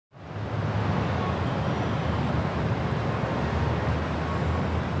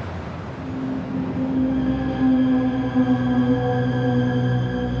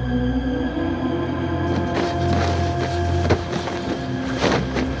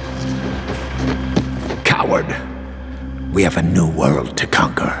forward. We have a new world to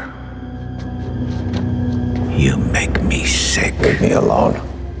conquer. You make me sick. Leave me alone,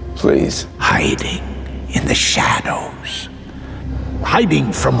 please. Hiding in the shadows.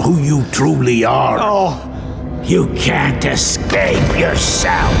 Hiding from who you truly are. Oh. You can't escape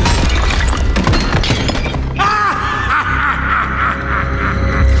yourself.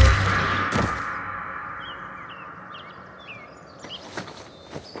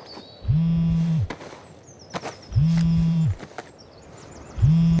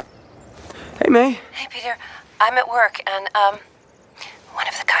 Hey, May. Hey, Peter. I'm at work, and, one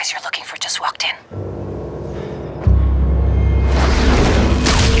of the guys you're looking for just walked in.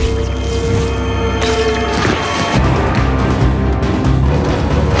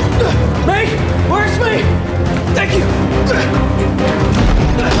 May! Where's May? Thank you!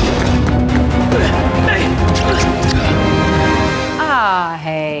 May! Ah,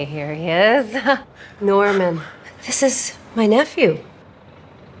 hey, here he is. Norman. This is my nephew.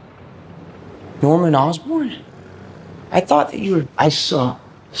 Norman Osborn? I thought that you were... I saw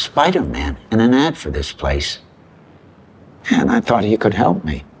Spider-Man in an ad for this place. And I thought he could help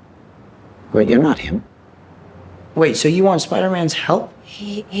me. But you're not him. Wait, so you want Spider-Man's help?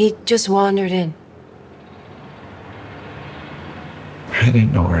 He just wandered in. I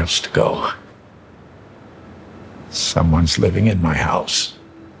didn't know where else to go. Someone's living in my house.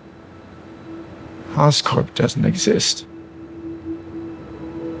 Oscorp doesn't exist.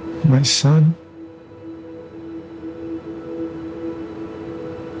 My son.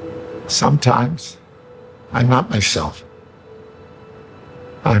 Sometimes I'm not myself.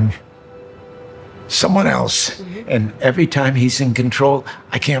 I'm someone else. And every time he's in control,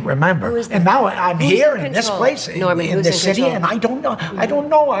 I can't remember. And now I'm here in this place, Norman, in the city, and I don't know. I don't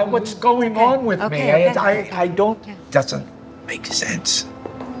know what's going on with me. I don't. Doesn't make sense.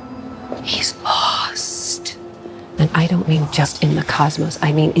 He's lost. And I don't mean just in the cosmos.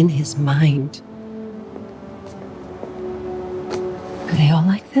 I mean in his mind. Are they all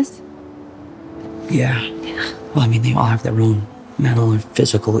like this? Yeah. Well, I mean, they all have their own mental or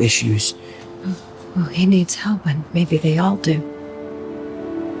physical issues. Well, he needs help, and maybe they all do.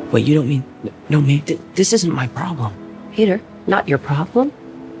 Wait, you don't mean... No, May, this isn't my problem. Peter, not your problem?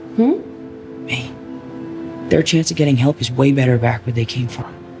 May, their chance of getting help is way better back where they came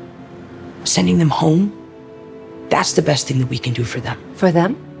from. Sending them home, that's the best thing that we can do for them. For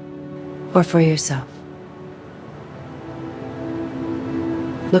them? Or for yourself?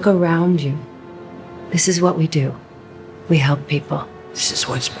 Look around you. This is what we do. We help people. This is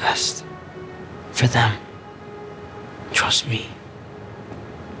what's best for them. Trust me.